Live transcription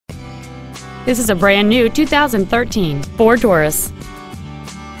This is a brand new 2013 Ford Taurus.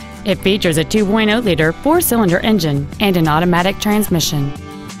 It features a 2.0-liter four-cylinder engine and an automatic transmission.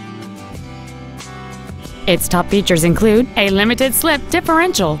 Its top features include a limited-slip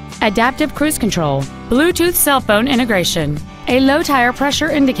differential, adaptive cruise control, Bluetooth cell phone integration, a low-tire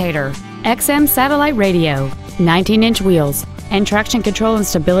pressure indicator, XM satellite radio, 19-inch wheels, and traction control and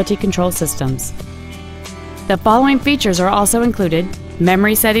stability control systems. The following features are also included: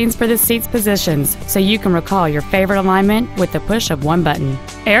 memory settings for the seat's positions so you can recall your favorite alignment with the push of one button,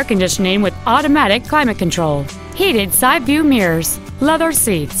 air conditioning with automatic climate control, heated side view mirrors, leather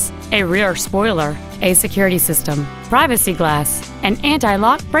seats, a rear spoiler, a security system, privacy glass, an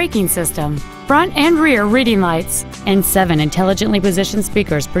anti-lock braking system, front and rear reading lights, and 7 intelligently positioned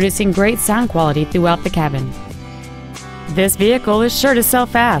speakers producing great sound quality throughout the cabin. This vehicle is sure to sell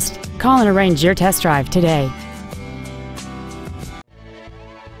fast. Call and arrange your test drive today.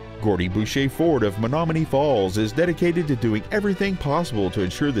 Gordie Boucher Ford of Menomonee Falls is dedicated to doing everything possible to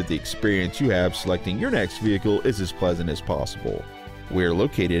ensure that the experience you have selecting your next vehicle is as pleasant as possible. We are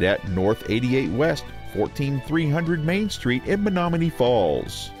located at North 88 West, 14300 Main Street in Menomonee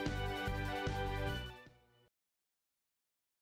Falls.